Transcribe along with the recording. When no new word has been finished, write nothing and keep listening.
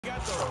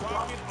got the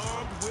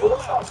rocket-armed Will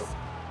Levis.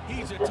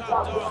 He's a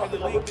top dog in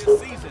the league this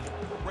season,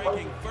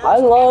 ranking first. I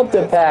love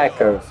the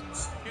Packers.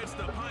 It's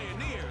the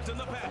Pioneers and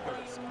the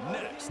Packers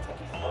next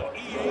on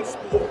EA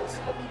Sports.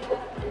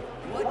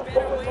 What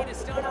better way to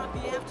start off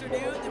the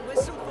afternoon than with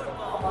some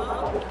football,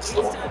 huh? It's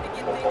time to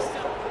get things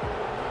started.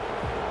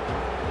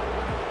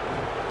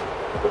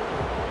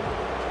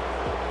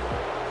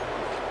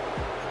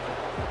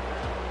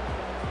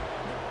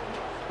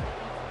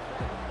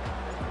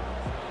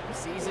 The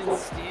season's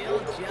still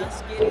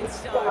just getting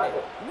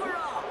started. We're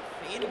off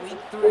in week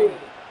 3.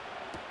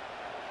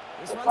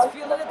 This one's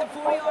fielded at the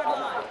 40-yard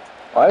line.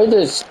 Why is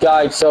this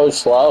guy so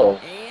slow?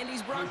 And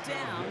he's brought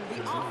down.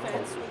 The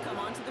offense will come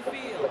onto the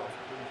field.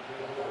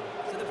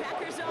 So the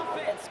Packers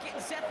offense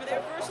getting set for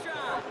their first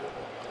drive.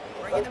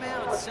 Bringing them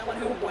out, someone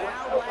who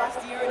wowed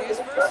last year in his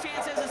first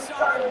chance as a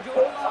starter,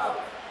 Jordan Love.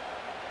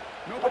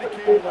 Nobody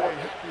came away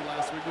happy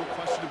last week, no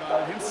question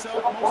about it.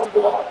 Himself, most of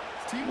all.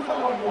 His team went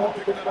 0-1,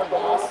 picking up the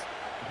loss.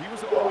 He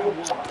was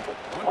 0-1.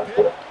 One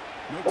pick,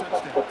 no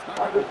touchdowns.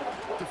 Not good.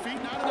 Defeat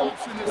not an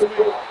option this week.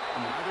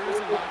 And neither is a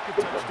lack of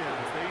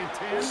touchdowns. They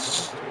intend to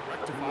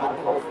rectify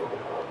both.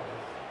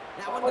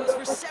 That one goes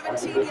for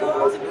 17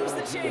 yards and moves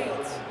the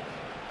chains.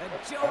 A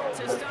jolt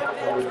to start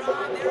that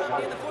drive. They're up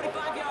near the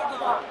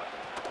 45-yard line.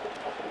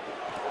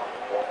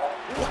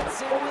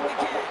 Watson with the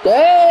catch.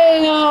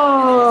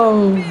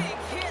 Damn! Big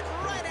hit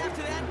right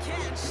after that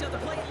catch, so the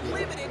play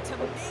limited to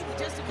maybe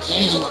just a couple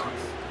of yards.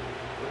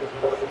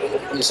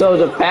 So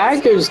the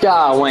Packers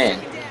gotta win.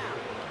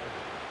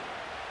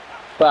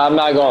 But I'm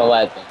not gonna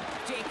let them.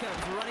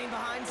 Jacobs running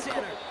behind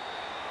center.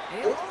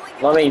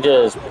 Let me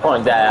just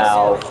point that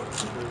out.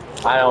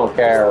 I don't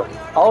care.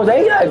 Oh,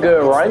 they got a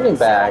good running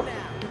back.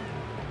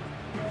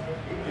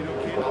 You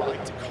know, Ken, I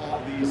like to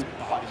call these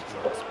body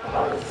drugs.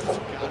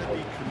 You've got to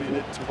be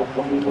committed to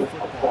running the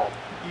football.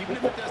 Even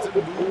if it doesn't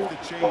move the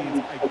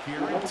chains, I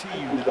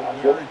guarantee you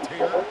that wear and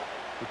tear will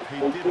pay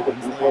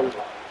dividends later.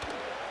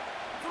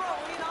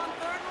 Throwing on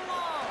 3rd and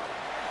long.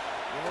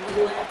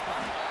 Rolling left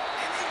by.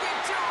 And they get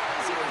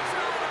Jones here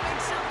trying to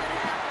make something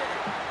happen.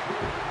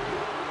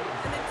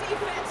 And the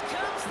defense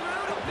comes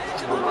through to back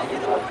him up and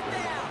hit a 4th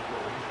down.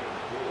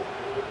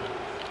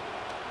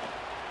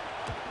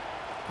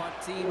 Punt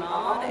team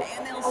on,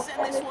 and they'll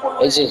send this one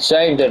away. It's a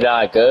shame they're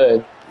not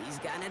good. He's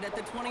gotten it at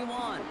the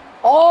 21.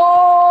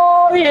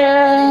 Oh,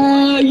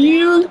 yeah!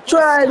 You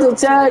tried to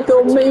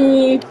tackle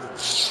me!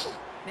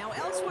 Now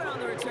elsewhere on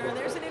the return,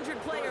 there's an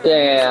injured player.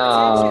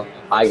 Damn,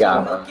 I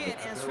got her.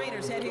 As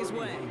Raiders head his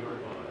way.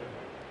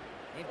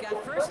 They've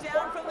got first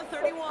down from the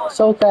 31. It's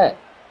okay.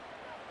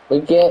 We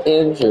get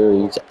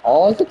injuries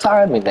all the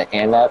time in the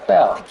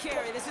NFL. The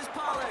carry, this is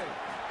Pollard.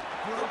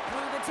 Broke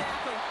through the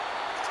tackle.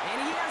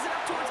 And he has it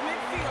up towards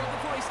midfield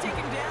before he's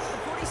taken down to the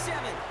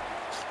 47.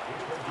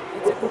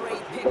 It's a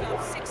great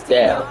pickup, 16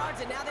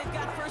 yards, and now they've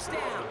got first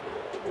down.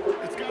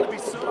 It's got to be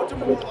so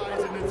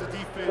demoralizing as a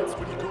defense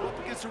when you go up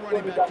against a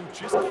running back who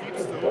just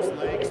keeps those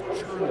legs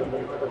churning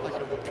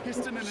like a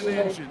piston in an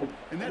engine.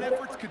 And that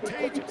effort's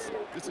contagious.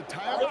 This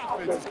entire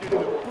offense is getting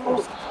a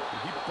boost,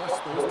 and he busts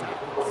those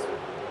tackles.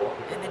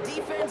 And the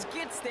defense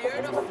gets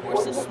there to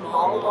force a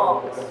small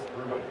loss.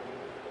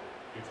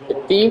 The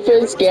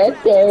defense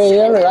get there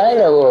in the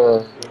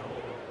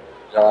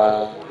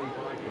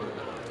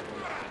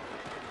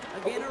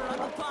Again, a run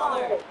with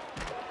Pollard.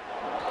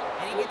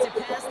 And he gets it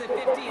past the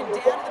 50 and down to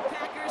the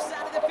Packers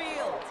side of the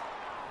field.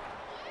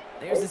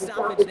 There's a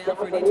stoppage now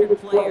for an injured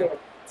player.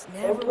 It's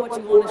never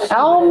what you want to see.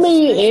 How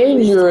many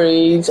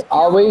injuries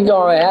are we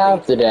going to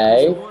have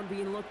today? One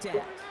being looked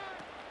at.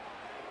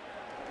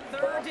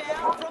 3rd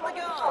down from the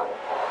gun.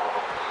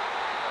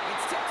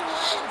 It's tipped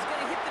away and it's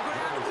going to hit the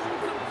ground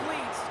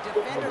incomplete.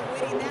 Defender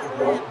waiting that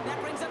rep. That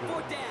brings up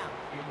 4th down.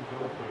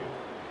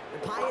 The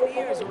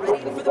Pioneers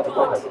ready for the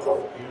punt.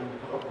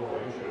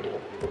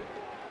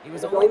 He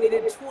was only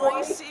needed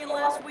twice in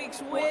last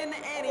week's win,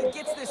 and he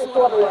gets this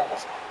one away.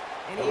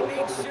 And he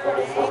makes sure to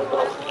angle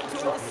that one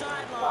toward the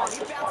sideline.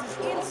 He bounces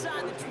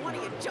inside the 20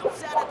 and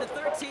jumps out at the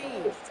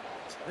 13.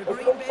 The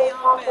Green Bay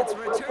offense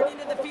returning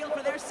to the field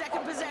for their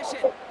second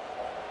possession.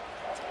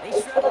 They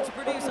struggled to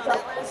produce on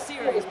that last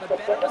series, but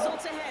better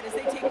results ahead as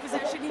they take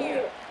possession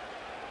here.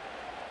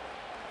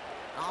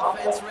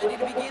 Offense ready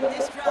to begin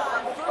this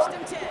drive. 1st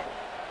and 10.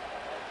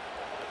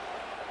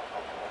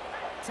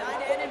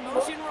 Tight end in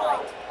motion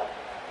right.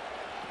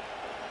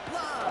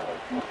 Love.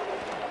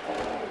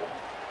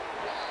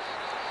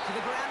 To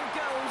the ground it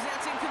goes.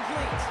 That's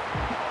incomplete.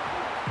 I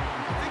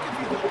think if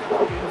you look up the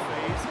in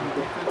phase in the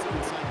defensive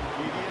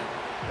encyclopedia,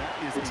 that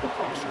is a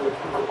picture of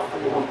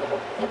form.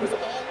 He was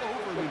all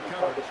over him in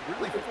coverage,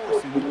 really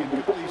forcing the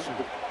incompletion.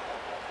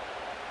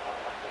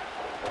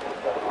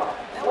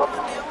 That one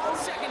now on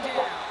 2nd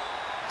down.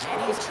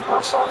 And he's caught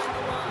behind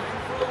the line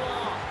for a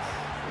loss.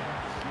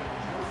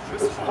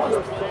 This is one of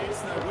those plays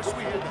that I wish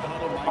we had the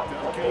huddle mic'd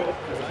up, Kate,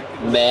 because I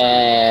can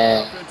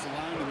Man. offensive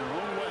line in their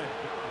own way.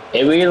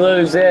 If we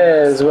lose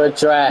this, we're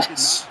trash. Did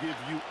not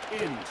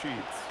give you any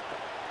chance.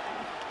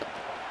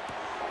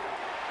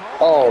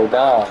 Oh,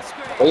 no.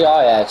 We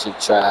are actually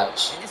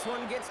trash. And this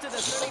one gets to the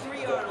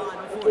 33-yard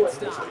sideline before it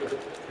stopped.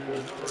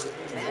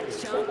 That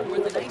chunk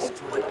worth a nice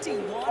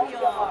 21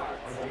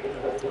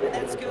 yards. And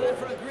that's good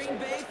for a Green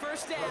Bay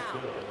first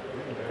down.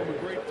 From a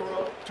great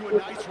throw to a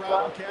nice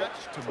route and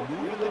catch to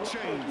moving the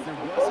chains. There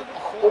wasn't a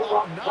whole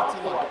lot not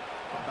to like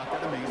about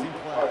that amazing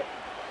play.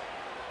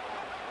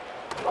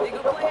 They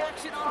go play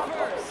action on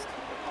first.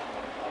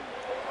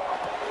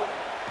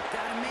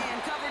 Got a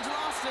man, coverage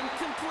lost and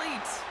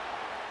complete.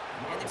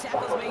 And the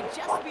tackle's made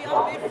just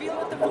beyond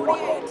midfield at the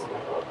 48.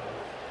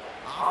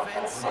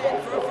 Offense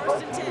set for a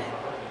 1st and 10.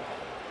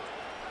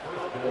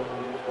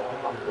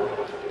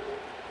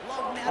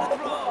 Love now to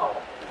throw.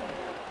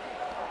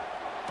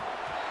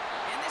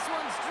 And this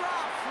one's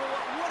dropped for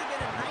what would have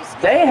been a nice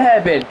game. They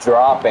have been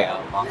dropping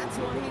them. That's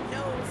one he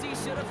knows he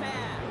should have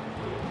had.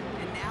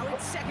 And now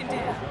it's 2nd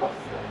down.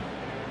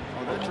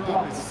 Oh, that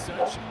drop is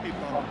such a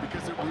bummer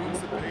because it ruins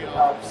the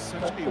payoff of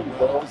such a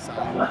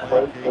well-designed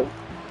play. Hey,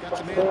 got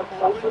the man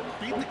open,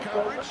 beat the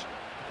coverage.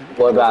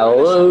 What about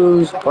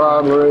lose,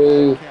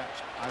 probably?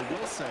 I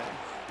will say,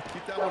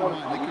 keep that one in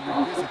mind. They could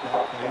revisit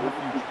that play in the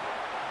future.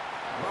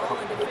 Ball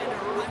and defender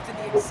arrived at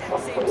the exact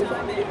same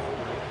time there.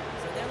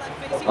 So they're left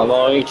facing. I'm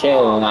only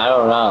chilling. I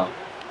don't know.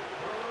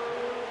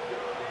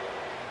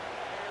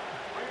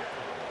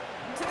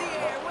 To the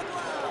air with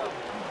Love.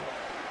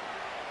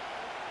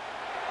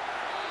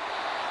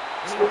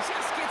 And he just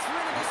gets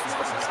rid of this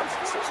one, but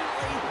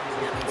unfortunately,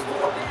 that means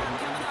 4th down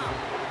coming up.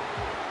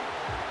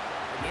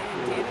 Again,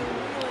 David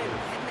Whelan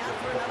heading out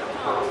for another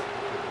punt.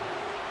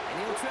 And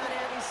he'll try to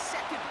have his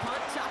 2nd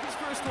punt top his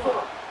 1st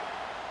one.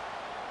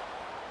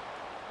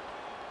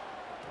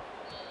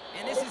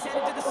 And this is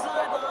headed to the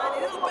sideline,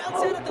 and it'll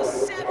bounce out at the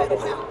 7.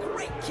 Wow,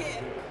 great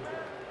kick.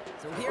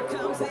 So here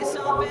comes this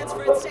offense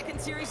for its 2nd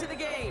series of the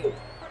game.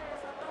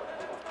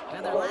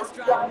 Now their last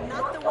drive,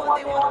 not the one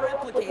they want to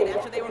replicate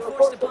after they were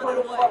forced to punt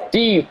it away.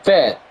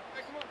 Defense.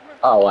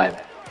 Oh, wait a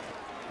minute.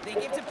 They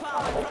give to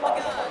Pollard from the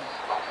gun.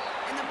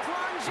 And the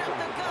plunge up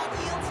the gut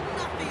yields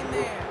nothing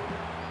there.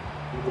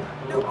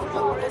 No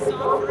progress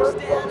on 1st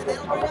down, and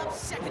they'll bring up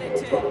 2nd and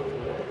 10.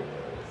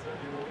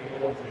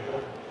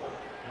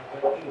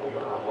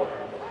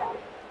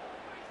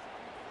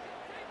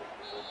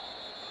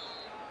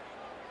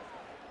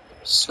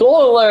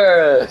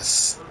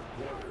 Scoreless.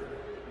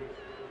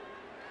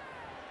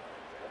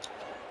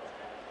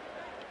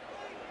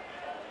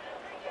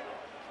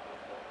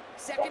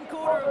 Second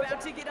quarter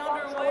about to get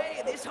underway,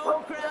 and this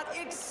home crowd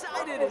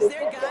excited as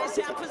their guys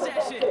have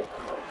possession.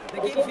 The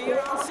give here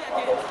on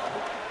 2nd.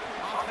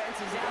 Offense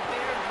is out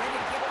there and ready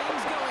to get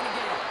things going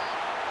again.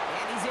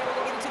 And he's able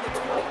to get it to the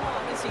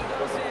 21 as he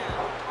goes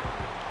down.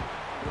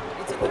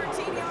 It's a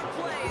 13-yard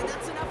play, and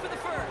that's enough for the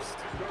 1st.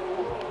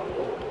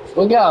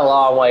 We got a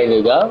long way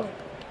to go.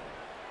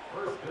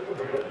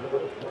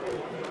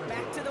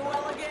 Back to the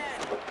well again.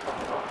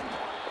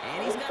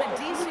 And he's got a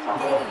decent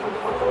gain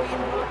before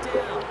being brought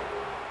down.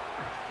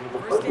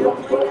 1st down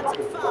play, that's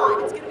at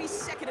 5. It's going to be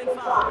 2nd and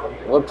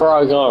 5. We're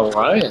probably going to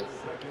run it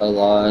a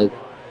lot.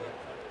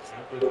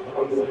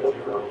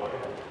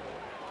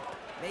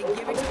 They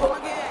give it to him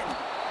again.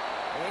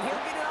 And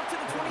he'll get it up to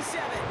the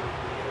 27.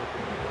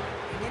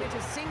 They get it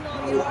to single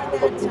yard that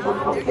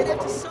time. They're going to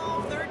have to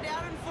solve 3rd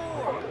down and 4.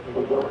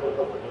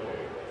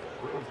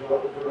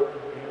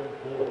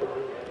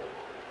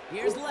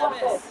 Here's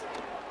Levis.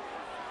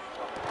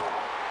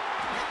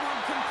 That one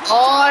complete.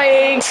 Oh,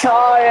 he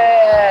caught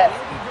it. He'll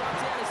be brought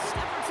down a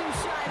step or 2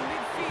 shy of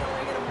midfield.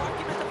 They're going to mark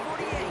him at the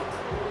 48.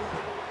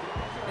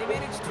 They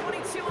managed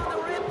 22 on the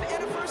rip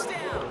and a 1st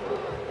down.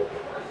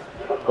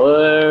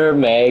 We're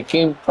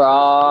making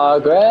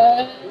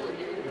progress.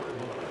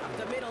 Up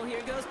the middle,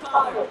 here goes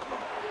Pollard. And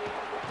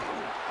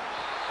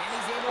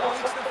he's able to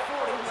reach the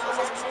 40 while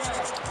that play.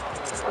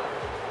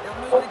 They'll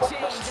move the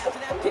chains after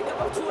that pickup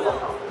of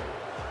 12.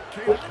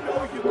 Kate, I know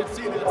you can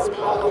see that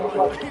smile on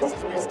my face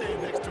as we stand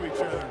next to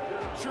each other.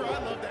 Sure, I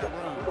love that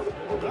run.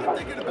 But I'm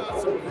thinking about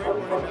some great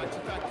running backs.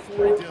 In fact,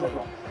 Corey Dillon,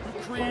 who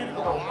created a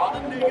lot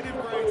of negative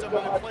grades on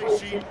my play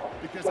sheet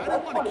because I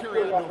didn't want to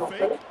carry out no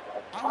fake.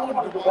 I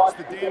wanted to watch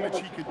the damage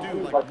he could do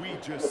like we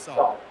just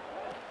saw.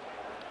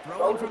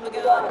 Throwing from the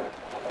gun.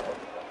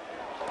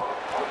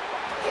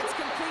 It's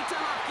complete to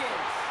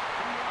Hopkins.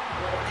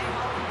 They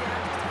haul him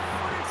down just a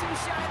 1 or 2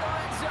 shy of the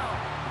red zone.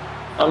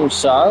 I'm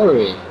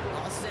sorry.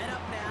 All set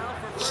up now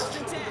for 1st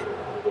and 10.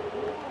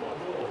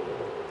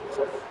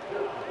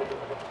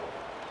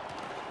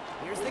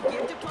 Here's the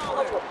give to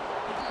Pollard.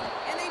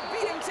 And they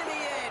beat him to the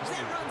edge.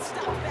 That run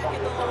stopped back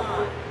at the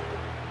line.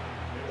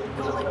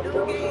 Call it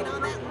no gain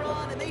on that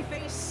run, and they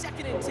face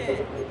 2nd and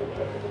 10.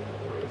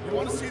 You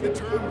want to see the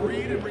term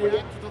read and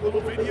react with a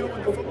little video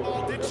in the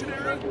football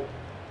dictionary?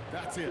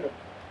 That's it.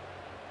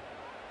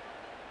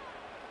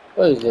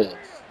 What is this?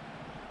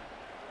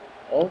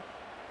 Oh.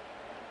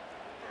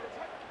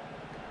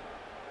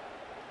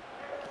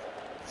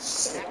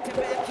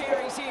 Back-to-back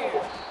carries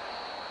here.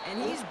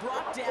 And he's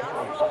brought down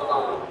for a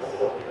loss.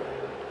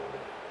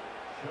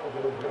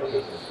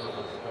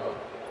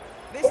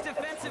 This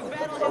defensive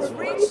battle has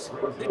reached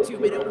the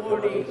 2-minute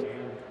warning.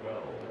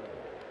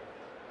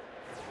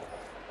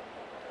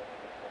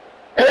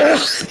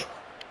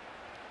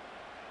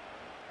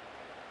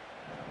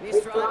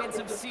 This drive in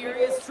some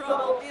serious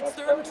trouble. It's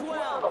 3rd and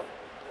 12.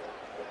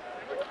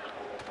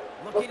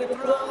 Looking to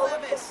throw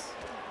Levis.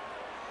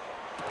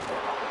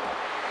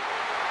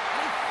 And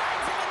he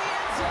finds him in the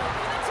end zone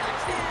for the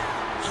touchdown.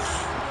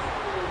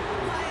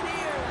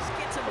 Pioneers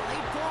get some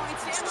late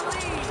points and the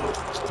lead.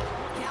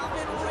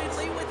 Calvin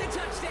Ridley with the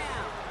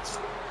touchdown.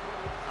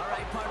 All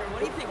right, partner, what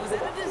do you think? Was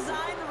that a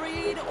design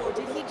read, or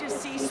did he just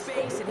see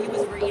space and he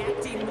was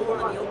reacting more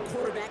on the old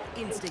quarterback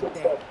instinct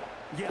there?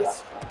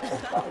 Yes.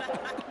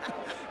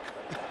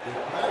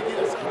 I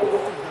guess on both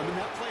of them, and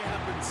that play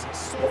happens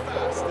so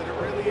fast that it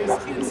really is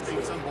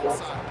instincts on both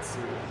sides.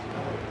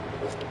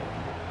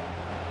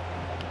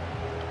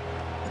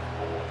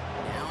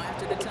 Now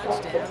after the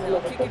touchdown,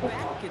 they'll kick it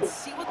back and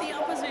see what the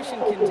opposition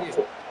can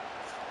do.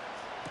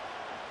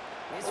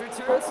 His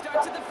return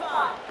starts at the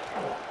 5.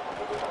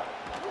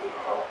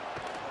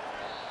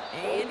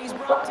 And he's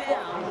brought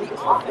down. The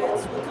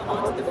offense will come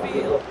onto the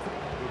field.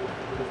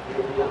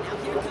 Now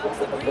here comes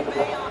the Green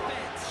Bay offense.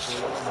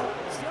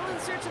 Still in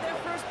search of their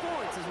first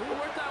points as we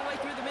work our way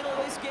through the middle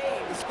of this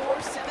game. The score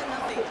is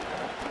 7-0.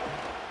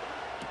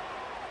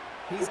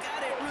 He's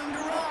got it, room to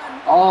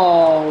run.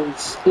 Oh,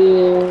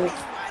 shit.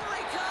 He's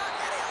finally caught,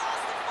 and he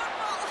lost the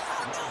football.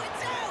 Oh, no,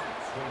 it's out.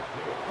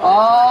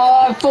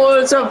 Oh, I thought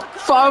it was a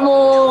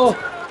fumble.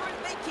 Turnover,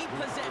 they keep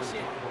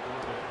possession.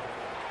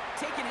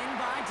 Taken in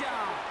by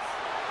Dobbs.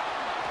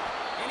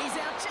 And he's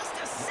out just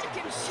a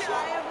second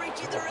shy of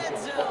reaching the red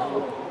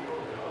zone.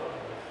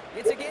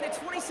 It's a gain of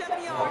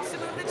 27 yards to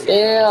move the chains.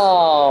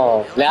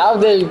 Damn. Now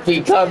they're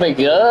becoming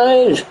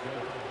good.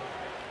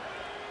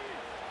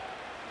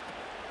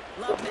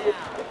 Love now.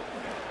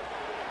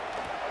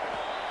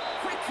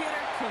 Quick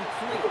hitter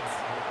complete.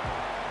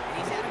 And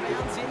he's out of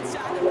bounds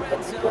inside the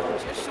red zone,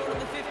 just short of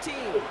the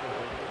 15.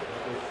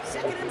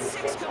 2nd and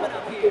 6 coming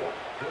up here.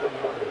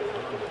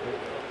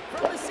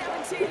 From the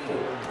 17.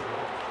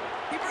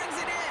 He brings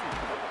it in.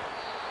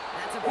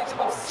 That's a pickup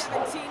of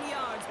 17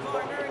 yards,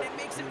 partner, and it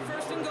makes it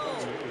 1st and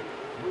goal.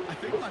 I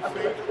think my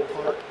favorite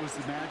part was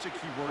the magic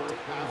he worked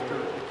after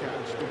the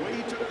catch. The way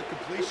he took the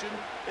completion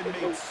and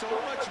made so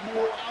much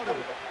more out of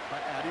it by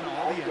adding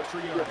all the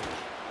extra yardage.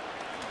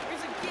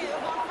 Here's a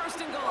give on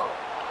 1st and goal.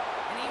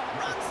 And he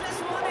runs this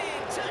one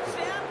in.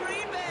 Touchdown,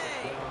 Green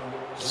Bay.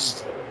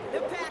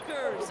 The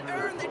Packers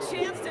earn the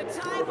chance to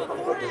tie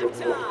before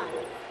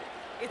halftime.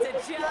 It's a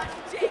Josh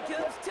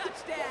Jacobs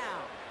touchdown.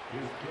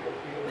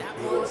 That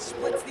one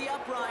splits the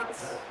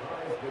uprights.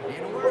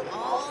 And we're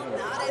all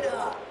knotted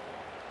up.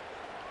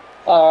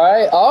 All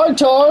right, our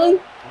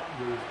turn,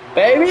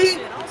 baby.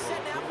 All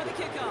set now for the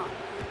kickoff.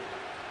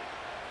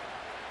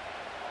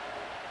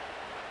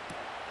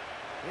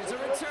 Here's a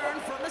return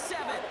from the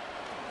 7.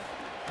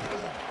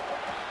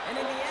 And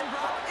in the end,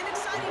 Brock, an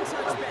exciting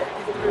touchback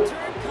as the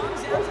return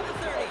comes out to the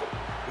 30.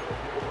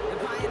 The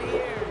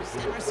Pioneers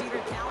and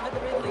receiver Calvin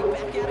Ridley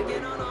back out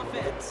again on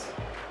offense.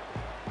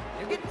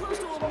 They're getting close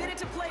to a minute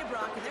to play,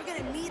 Brock, and they're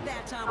going to need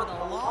that time with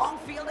a long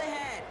field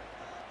ahead.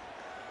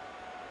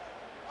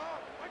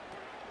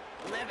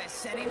 Levis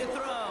setting to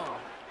throw.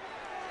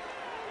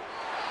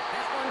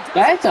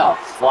 That's a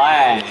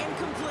flag.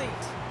 Incomplete.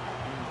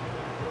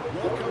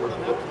 Well covered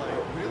on that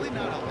play. Really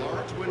not a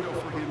large window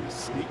for him to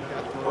sneak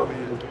that throw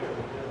in.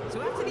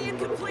 So after the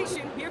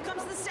incompletion, here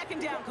comes the 2nd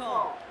down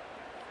call.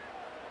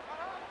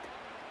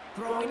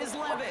 Throwing is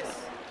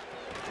Levis.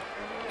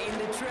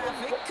 Into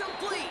traffic,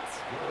 complete.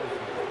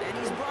 And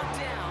he's brought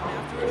down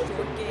after a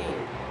short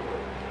gain.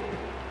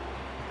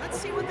 Let's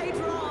see what they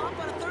draw up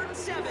on a 3rd and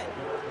 7.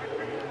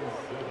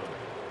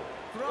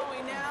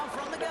 Throwing now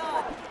from the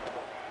gun.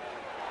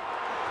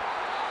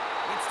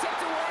 It's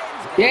tipped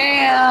away.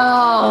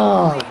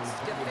 Damn.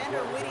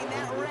 Defender winning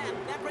that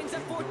rep. That brings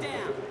up 4th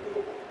down.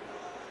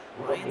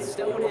 Ryan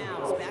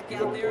Stonehouse back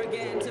out there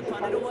again to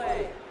punt it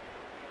away.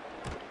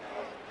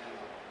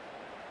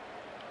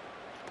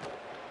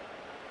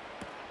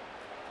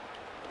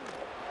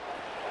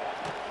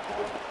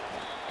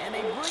 And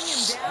they bring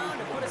him down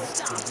to put a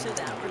stop to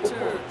that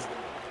return.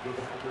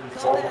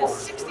 Call that a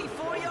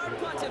 64-yard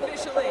punt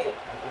officially.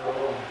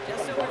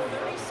 Just over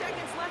 30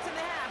 seconds left in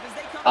the half as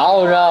they come.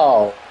 Oh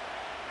no.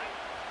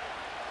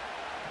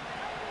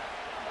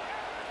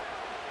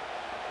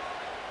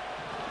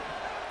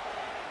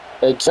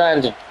 They're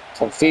trying to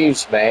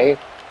confuse me.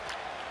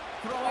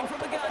 Throwing from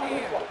the gun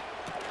here.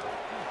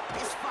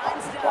 This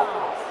finds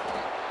Dobbs.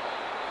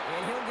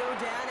 And he'll go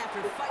down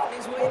after fighting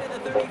his way to the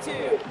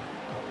 32.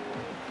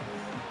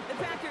 The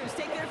Packers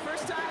take their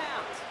first time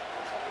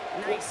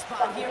out. Nice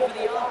spot here for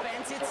the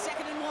offense. It's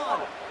 2nd and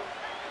 1.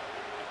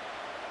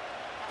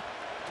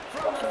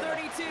 From the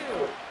 32.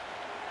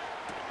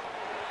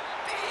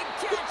 Big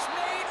catch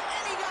made,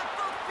 and he got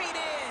both feet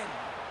in.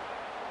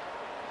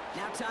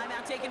 Now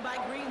timeout taken by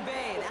Green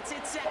Bay. That's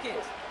it,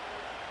 2nd.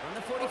 From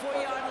the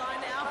 44-yard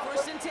line now,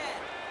 1st and 10.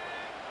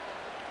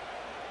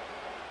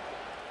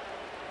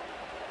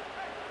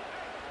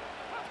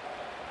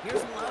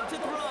 Here's Love to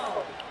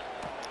throw.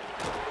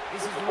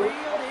 This is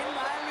reeled in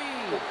by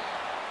Reed.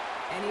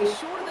 And he's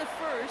short of the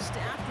 1st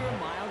after a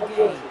mild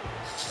gain.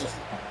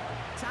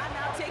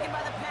 Timeout taken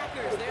by the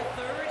Packers. Their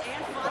third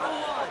and final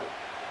one.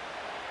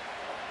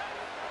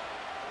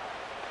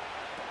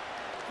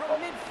 From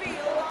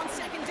midfield on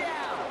second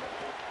down.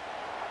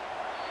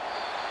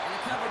 And the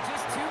cover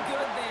just too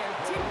good there.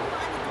 Didn't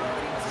find the throw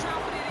that he was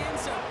confident in,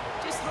 so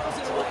just throws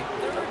it away.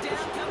 Third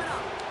down coming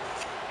up.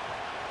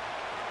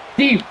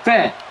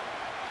 Defense.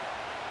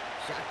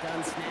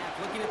 Shotgun snap,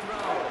 looking to throw.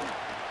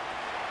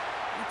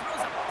 He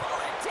throws a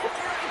bullet down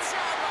the right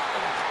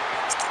sideline.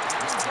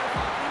 And it's going to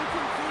fall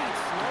incomplete.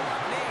 No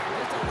luck there.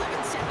 Just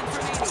 11 seconds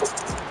remaining.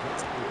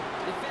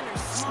 Defender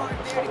smart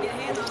there to get a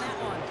hand on that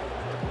one.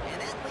 And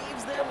that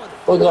leaves them with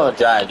We're going to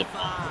try it.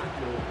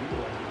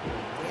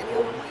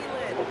 Daniel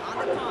Whelan on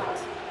the punt.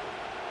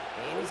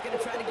 And he's going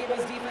to try to give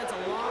his defense a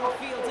long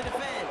field to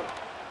defend.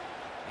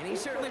 And he's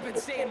certainly been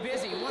staying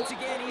busy. Once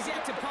again, he's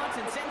out to punt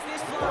and sends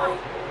this flying.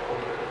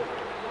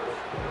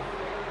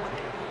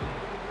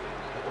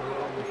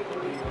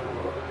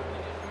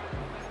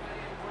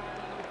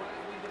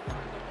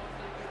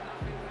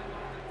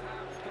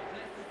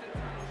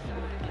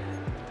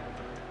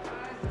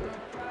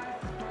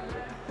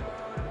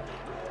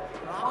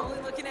 Probably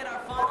looking at our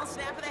final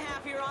snap of the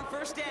half here on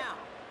first down.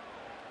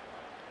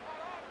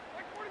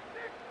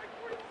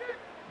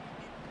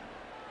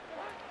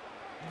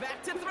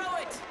 Back to throw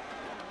it.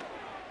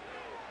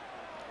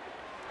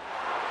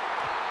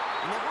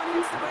 And that one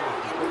hits the ground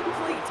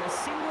incomplete. A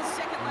single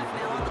second left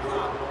now on the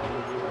clock.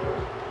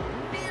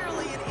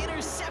 Nearly an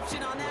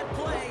interception on that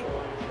play.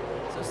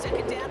 So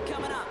second down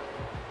coming up.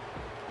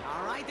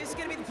 All right, this is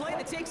going to be the play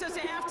that takes us to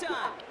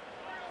halftime.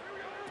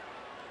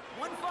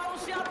 One final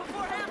shot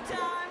before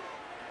halftime.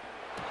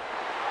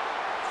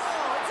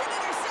 Oh, it's an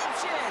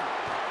interception.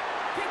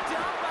 Picked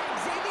up by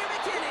Xavier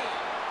McKinney.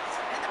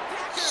 And the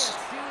Packers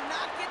do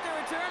not get the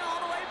return all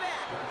the way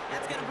back.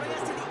 That's going to bring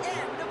us to the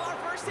end of our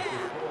first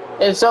half.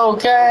 It's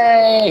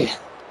okay.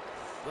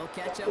 We'll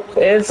catch up with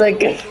It's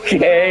like a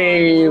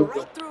game.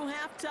 right through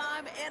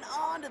halftime and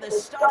on to the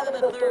start of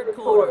the third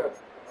quarter.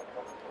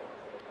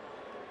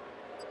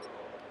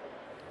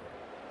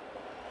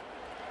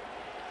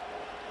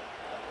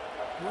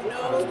 Who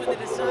knows when the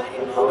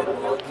deciding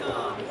moment will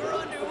come? We're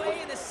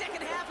underway in the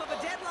second half of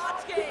a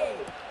deadlocked game.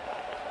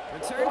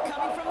 Return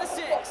coming from the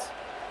 6.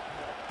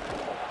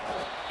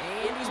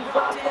 And he's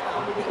brought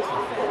down. The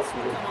offense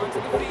will come onto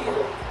the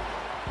field.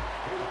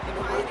 The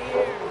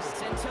Pioneers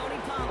and Tony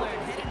Pollard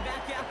headed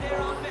back out there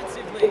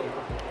offensively.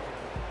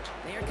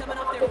 They are coming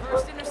off their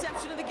first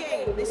interception of the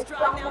game. They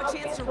strive now a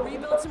chance to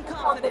rebuild some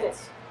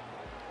confidence.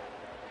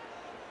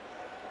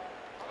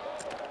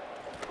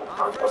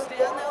 On first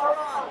down, they'll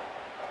run.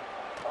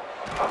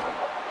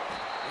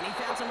 And he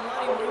found some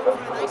running room for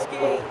a nice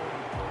gain.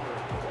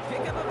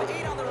 Pickup of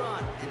 8 on the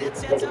run, and that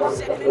sets up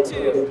 2nd and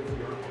 2.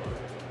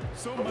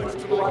 So much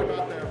to like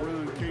about that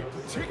run, Kate,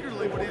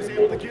 particularly when he was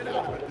able to get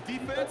out of it. The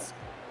defense,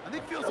 I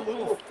think, feels a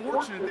little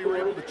fortunate they were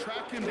able to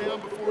track him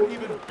down before an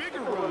even bigger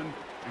run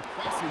and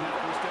crossing that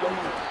first down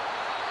mark.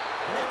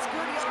 And that's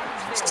good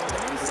yards there.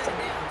 The new set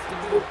downs to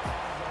boot.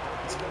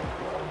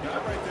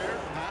 That right there,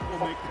 that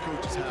will make the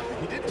coaches happy.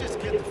 He didn't just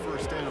get the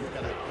first down, but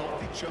got a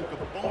healthy chunk of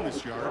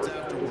bonus yards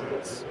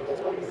afterwards.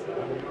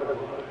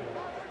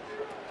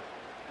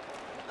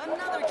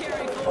 Another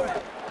carry for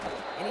him.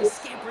 And he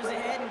scampers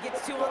ahead and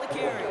gets 2 on the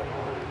carry.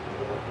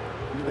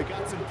 They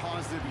got some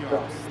positive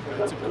yards.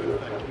 That's a good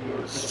thing.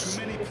 But too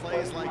many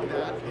plays like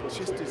that, it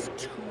just is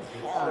too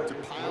hard to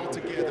pile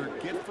together,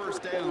 get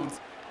first downs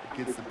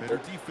against the better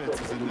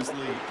defenses in this league.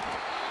 And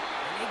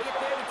they get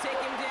there to take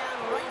him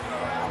down right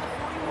around the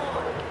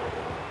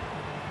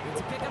 41.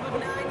 It's a pickup of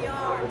 9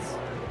 yards.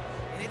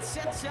 And it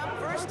sets up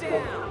first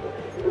down.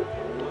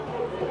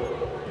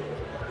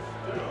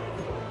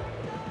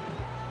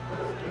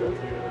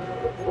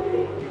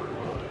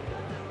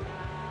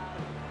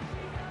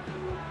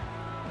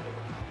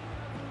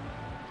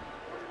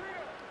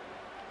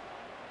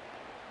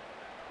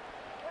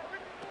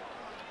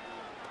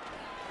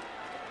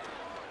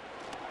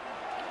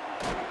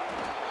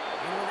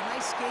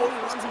 He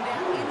runs him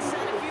down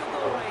inside a field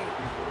goal range.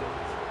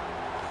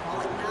 Call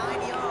it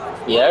 9 yards.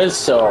 Yes,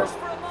 so.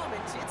 For a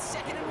moment, it's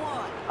 2nd and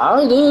 1.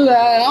 I'll do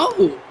that. Out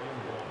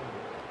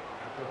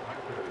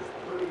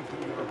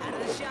of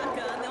the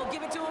shotgun, they'll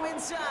give it to him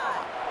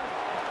inside.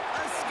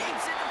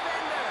 Escapes a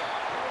defender.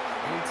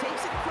 And he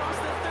takes it across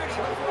the 30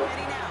 before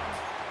heading out.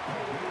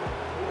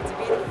 It's a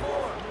gain of 4.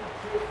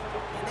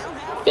 And they'll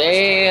have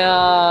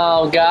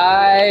Damn,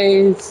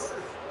 guys.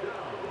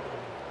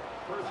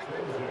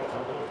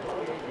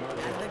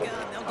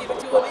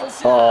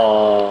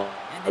 Oh,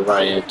 I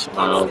ran into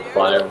my own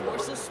player.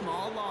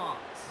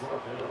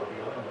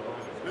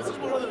 This is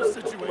one of those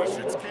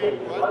situations,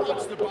 Kate, where I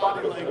watch the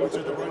body language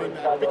of the running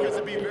back because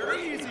it'd be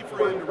very easy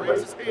for him to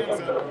raise his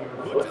hands up,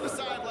 look to the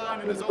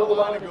sideline in his own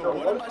line and go,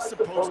 what am I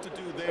supposed to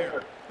do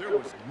there? There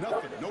was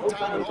nothing, no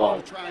time at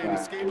all to try and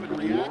escape and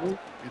react.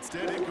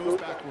 Instead, it goes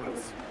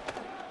backwards.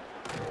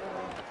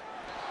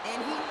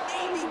 And he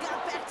maybe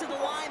got back to the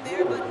line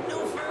there, but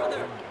no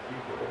further.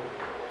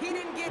 He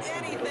didn't get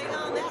anything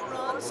on that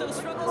run, so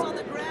struggles on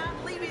the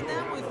ground, leaving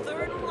them with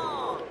 3rd and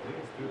long.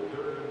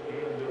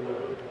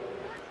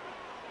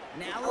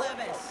 Now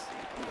Levis.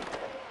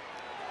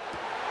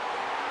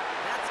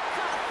 That's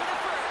cut for the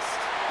first.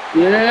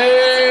 Yeah!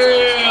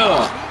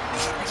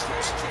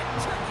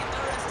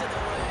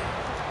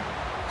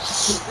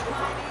 The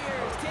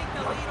Pioneers take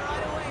the lead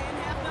right away in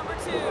half number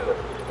 2.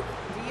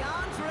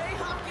 DeAndre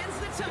Hopkins,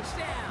 the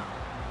touchdown.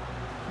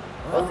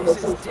 Well,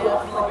 this has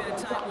definitely been a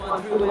tight one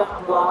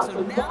throughout, Brock. So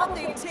now that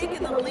they've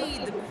taken the lead,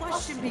 the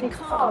question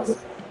becomes,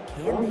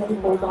 can they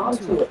hold on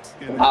to it?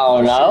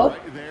 Oh, no.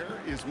 Right there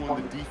is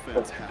one the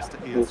defense has to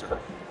answer.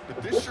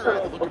 But this sure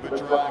had the look of a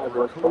drive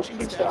where a coaching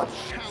staff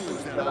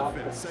challenged that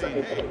offense,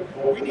 saying, hey,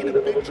 we need a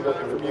big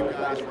drive from you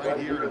guys right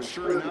here. And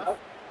sure enough,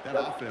 that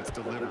offense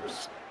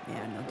delivers.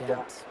 Yeah, no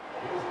doubt.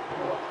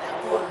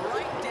 That one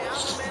right down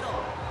the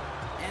middle.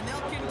 And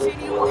they'll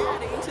continue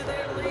adding to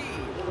their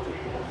lead.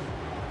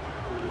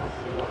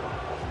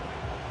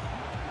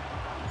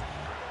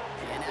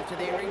 And after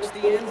they reach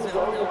the end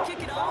zone, they'll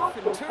kick it off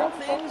and turn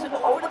things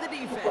over to the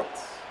defense.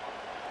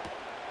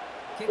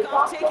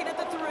 Kickoff taken at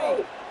the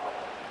 3.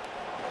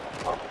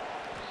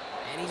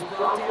 And he's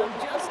brought down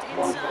just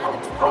inside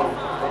the 25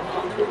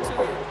 on the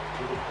return.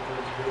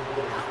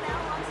 Out now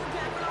runs the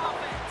Packer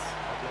offense.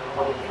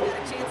 They've got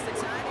a chance to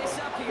tie this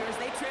up here as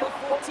they trail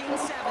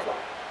 14-7.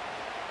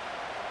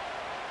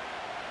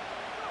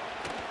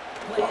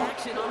 Play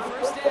action on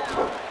first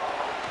down.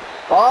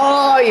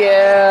 Oh,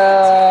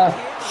 yeah.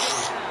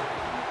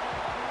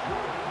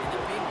 And the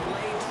big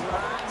play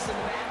drives them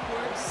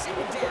backwards.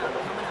 Second down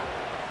coming up.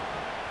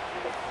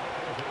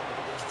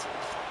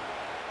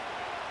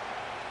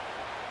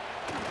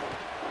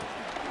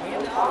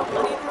 And off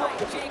running right,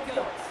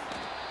 Jacobs.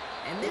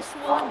 And this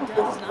one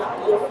does not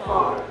go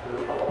far.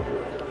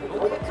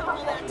 Only a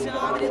couple that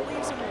time, and it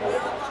leaves him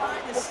well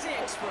behind the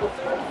sticks for a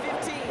 3rd and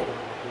 15.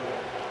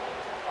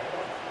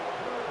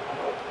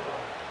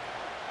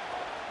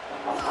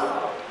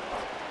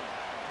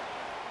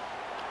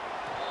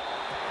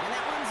 And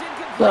that one's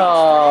incomplete.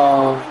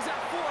 Oh. Brings up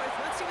 4th.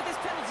 Let's see what this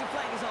penalty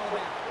flag is all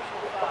about.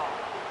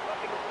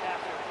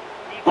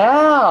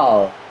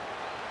 Ow.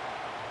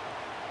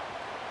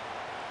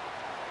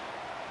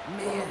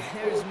 Man,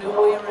 there's no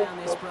way around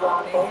this,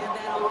 Brock. They had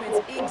that offense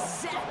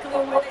exactly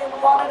where they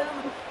wanted them,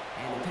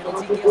 and the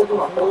penalty gives them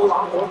a whole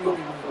lot more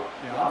breathing room.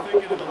 Yeah, I'm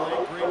thinking of the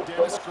late, great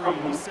Dennis Green.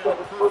 He said it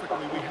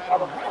perfectly. We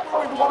had him right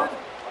where we wanted,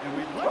 and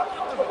we let him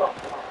off the hook.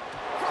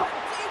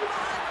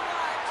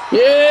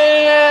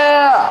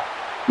 Yeah!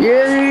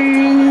 Yeah!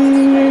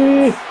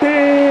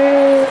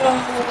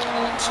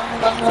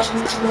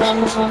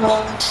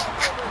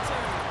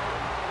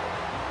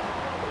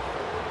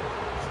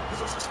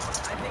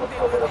 I think they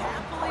would have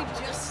happily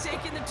just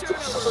taken the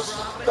turnover,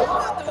 Brock, but how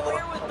about the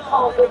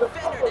wherewithal, the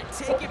defender, to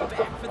take it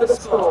back for the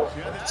score?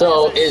 So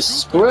it's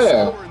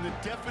square.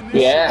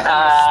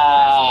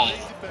 Yeah.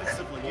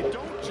 Defensively, you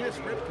don't just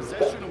rip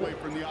possession away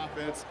from the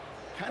offense.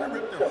 Kind of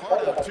rip their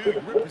heart out too. You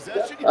rip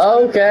possession. You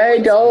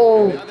Okay,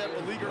 don't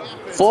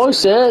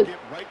force it. Get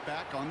right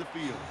back on the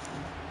field.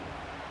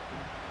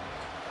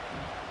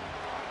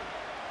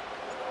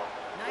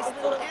 Nice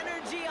little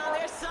energy on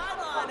their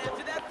sideline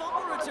after that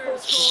fumble return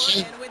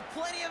score, and with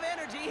plenty of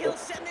energy, he'll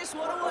send this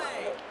one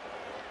away.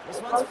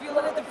 This one's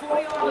fielded at the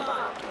 40-yard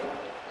line,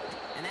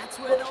 and that's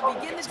where they'll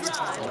begin the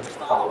drive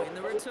following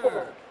the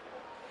return.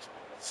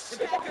 The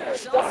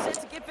Packers all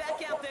set to get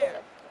back out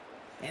there.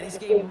 And this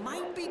game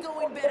might be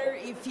going better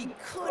if he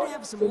could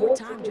have some more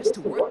time just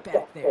to work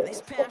back there.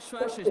 This pass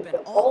rush has been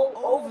all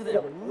over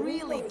them.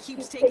 Really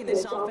keeps taking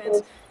this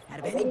offense out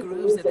of any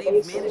grooves that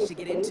they've managed to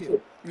get into.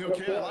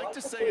 Okay, I like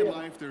to say in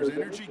life there's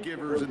energy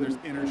givers and there's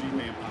energy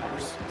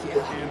vampires.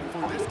 Yeah. And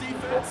for this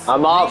defense,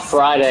 I'm off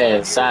Friday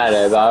and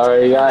Saturday, but I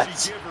already got.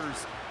 energy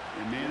givers.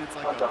 And man, it's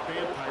like a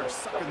vampire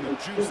sucking the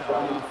juice out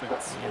of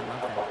offense. Yeah, I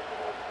love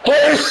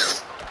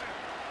that.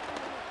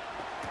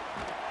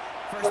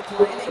 First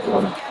play, they go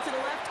kick out to the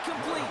left,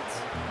 complete.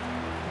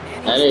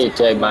 And I need to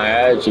take my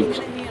energy. Well,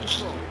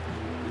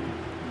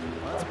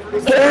 that's a pretty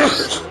simple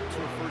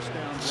to a first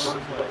down run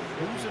play.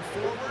 Moves it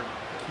forward,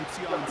 keeps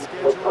you on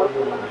schedule,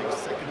 makes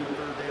second and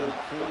third down a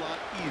whole lot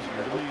easier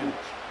to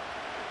manage.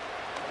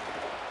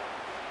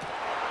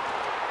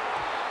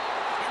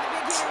 And the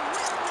big hitter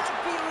will not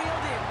be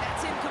reeled in.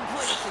 That's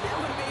incomplete. And that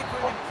would have made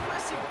for an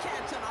impressive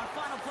catch on our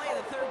final play of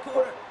the 3rd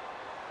quarter.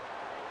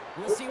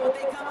 We'll see what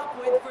they come up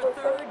with for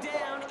 3rd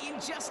down in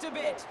just a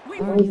bit.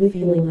 Are you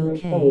feeling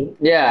okay?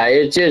 Yeah,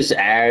 it's just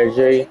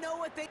energy. They know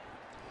what they...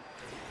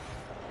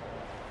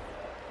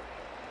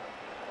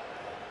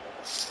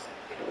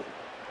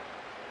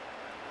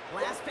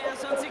 Last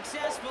pass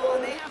unsuccessful,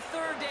 and they have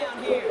 3rd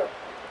down here.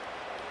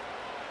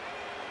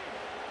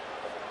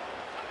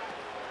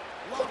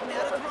 Long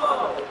now to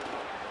throw.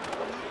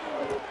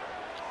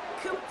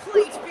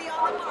 Complete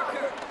beyond the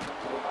marker.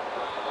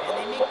 And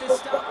they make the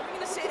stop. I'm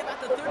going to say it about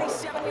the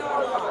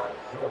 37-yard line.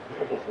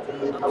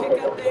 A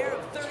pickup there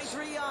of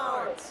 33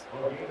 yards.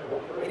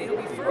 And it'll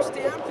be first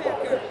down,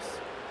 Packers.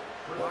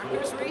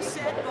 Markers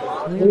reset,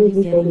 ball. Where are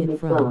you getting it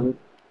from?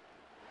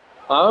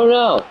 I don't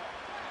know.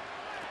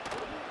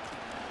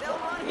 They'll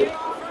run here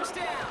on first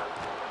down.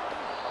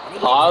 And he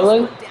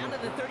Harlan? down to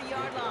the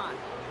 30-yard line.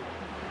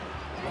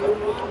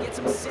 gets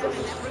him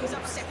 7. That brings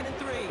up 2nd and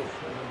 3.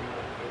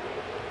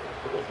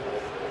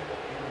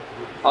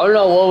 I don't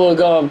know what we're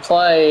gonna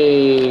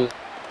play.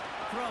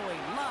 Throwing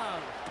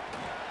Love.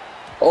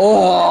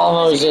 Oh,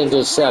 almost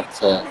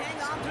intercepted.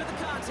 Hang on through the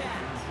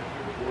contact.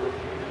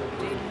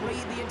 Didn't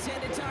read the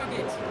intended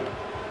target.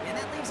 And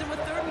that leaves him with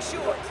 3rd and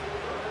short.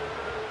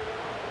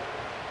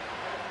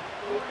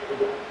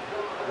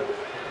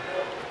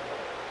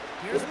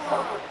 Here's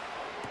Love.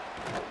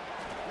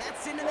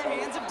 That's into the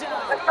hands of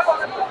Dobbs.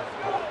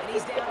 And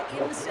he's down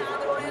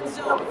inside the red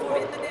zone before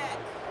hitting the deck.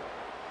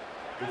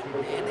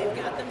 And they've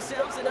got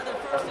themselves another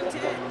 1st and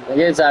 10. I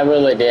guess I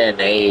really didn't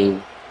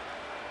aim.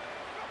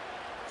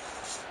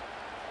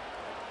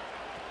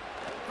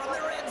 From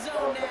the red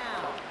zone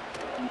now.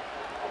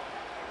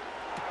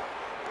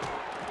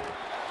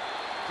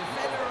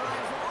 Defender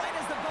arrives right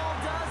as the ball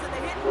does, and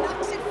the hit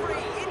knocks it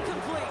free.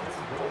 Incomplete.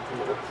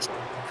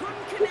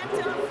 Couldn't connect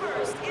on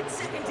 1st. It's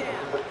 2nd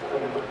down.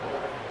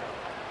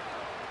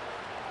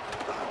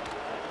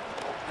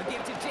 A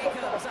give to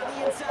Jacobs on the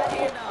inside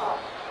handoff.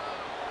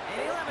 And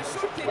he'll have a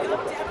short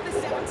pickup down to the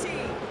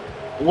 17.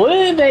 What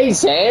did they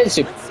say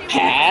to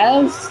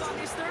pass? On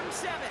this 3rd and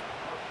 7.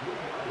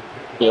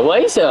 You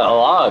wasted a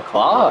lot of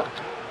clock.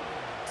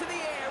 To the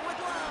air with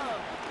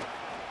Love.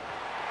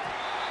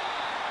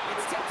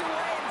 It's tipped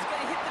away and it's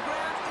going to hit the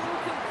ground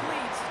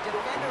incomplete.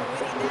 Defender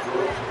winning that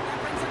rep. That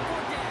brings up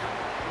 4th down.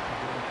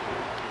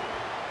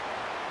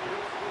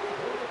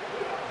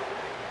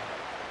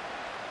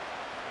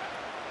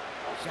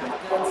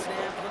 Shotgun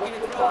snap, looking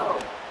to throw.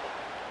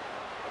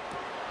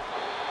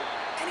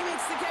 And he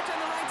makes the catch on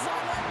the right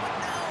sideline, but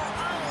no.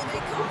 Oh, they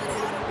call it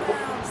out of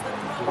bounds. The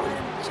throw led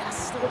him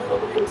just a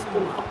little bit too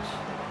much.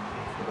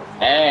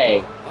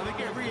 Hey. I think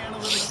every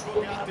analytics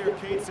book out there,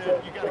 Kate,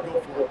 said you got to go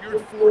for it. You're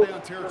in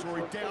 4-down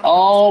territory, down.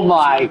 Oh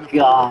my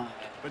God.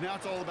 But now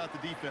it's all about the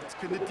defense.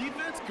 Can the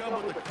defense come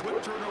with a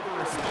quick turnover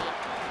or something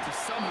to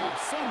somehow,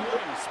 some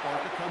way,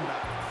 spark a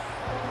comeback?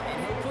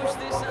 And he'll push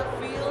this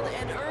upfield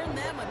and earn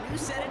them a new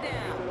set of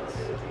downs.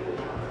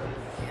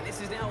 And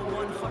this is now a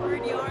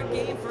 100-yard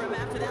game for him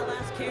after that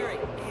last carry.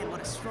 Man,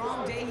 what a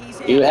strong day he's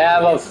had. You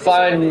have a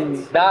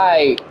fun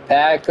night,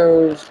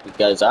 Packers,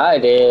 because I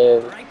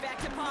did. Right back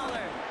to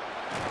Pollard.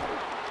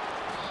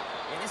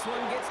 And this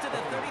one gets to the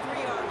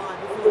 33-yard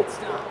line before it's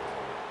stopped.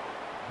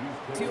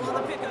 2 on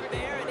the pickup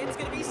there, and it's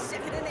going to be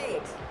 2nd and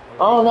 8.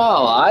 Oh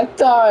no, I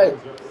thought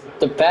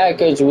the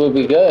Packers would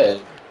be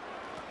good.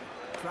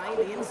 Trying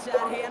the inside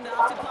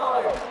handoff to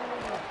Pollard.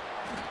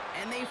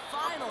 And they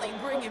finally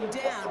bring him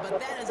down, but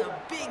that is a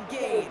big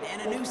gain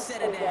and a new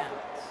set of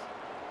downs.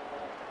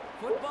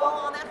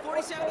 Football on that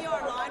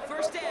 47-yard line,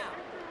 1st down.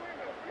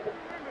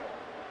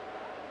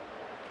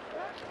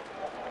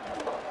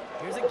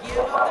 Here's a give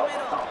up the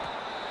middle.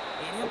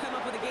 And he'll come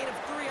up with a gain of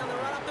 3 on the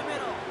run up the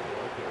middle.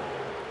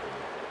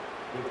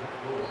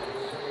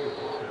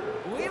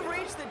 We've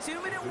reached the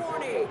 2-minute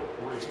warning.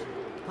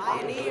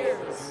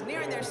 Pioneers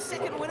nearing their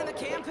 2nd win of the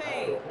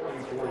campaign.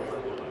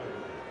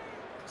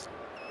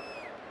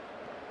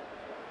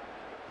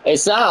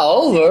 It's not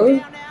over.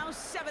 Down now,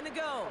 7 to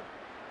go.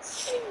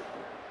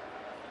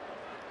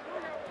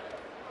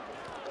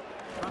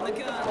 From the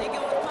gun, they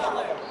go with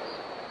Pollard.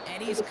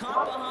 And he's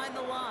caught behind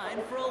the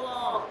line for a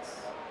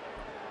loss.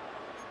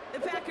 The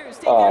Packers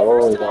take their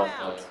first time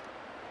out.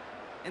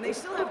 And they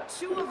still have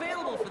 2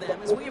 available for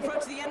them as we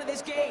approach the end of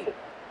this game.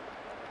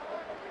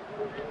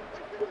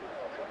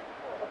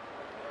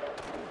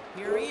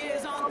 Here he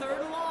is on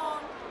 3rd and long.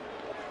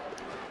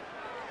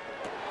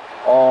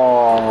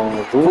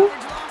 Oh, Coverage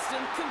lost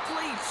him,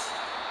 complete.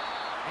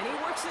 And he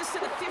works this to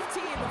the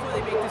 15 before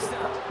they make the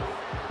stop.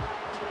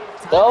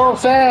 no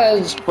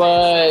offense,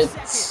 but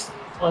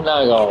we're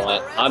not going to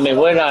win. I mean,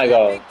 we're not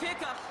going.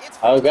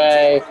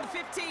 Okay.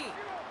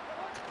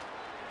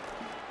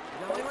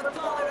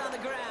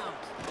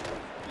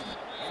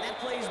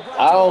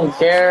 I don't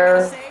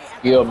care.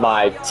 You're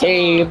my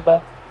team.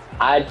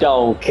 I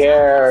don't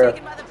care.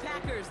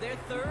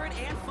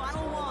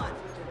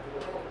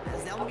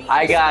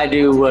 I gotta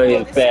do what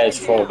is best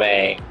for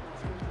me.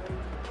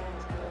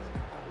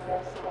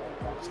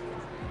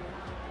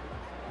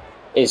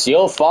 It's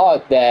your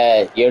fault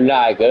that you're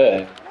not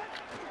good.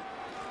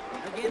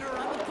 Again, a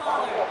run with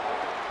Pollard.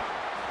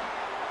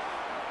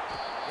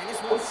 And this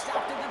one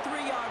stopped at the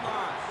 3-yard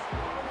line.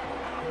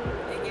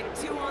 They get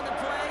 2 on the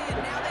play,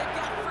 and now they've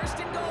got 1st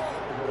and goal.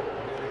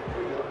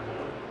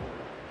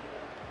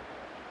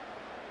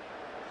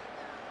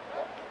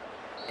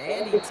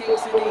 And he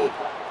takes a knee.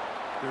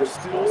 There's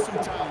still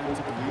some time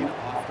to bleed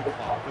off the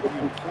clock, but the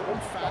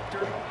important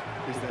factor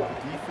is that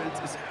the defense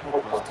is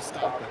helpless to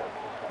stop them.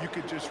 You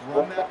could just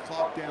run that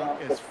clock down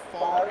as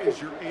far as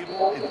you're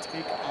able and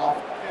take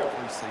off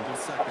every single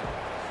second.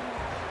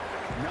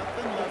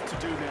 Nothing left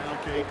to do now,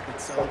 Kate, but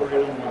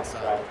celebrate on one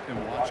side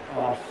and watch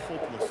on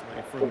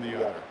hopelessly from the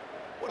other.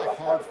 What a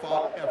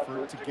hard-fought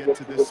effort to get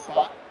to this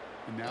spot,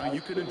 and now you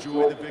can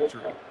enjoy the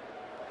victory.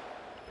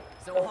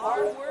 So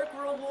hard work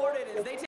rewarded as they take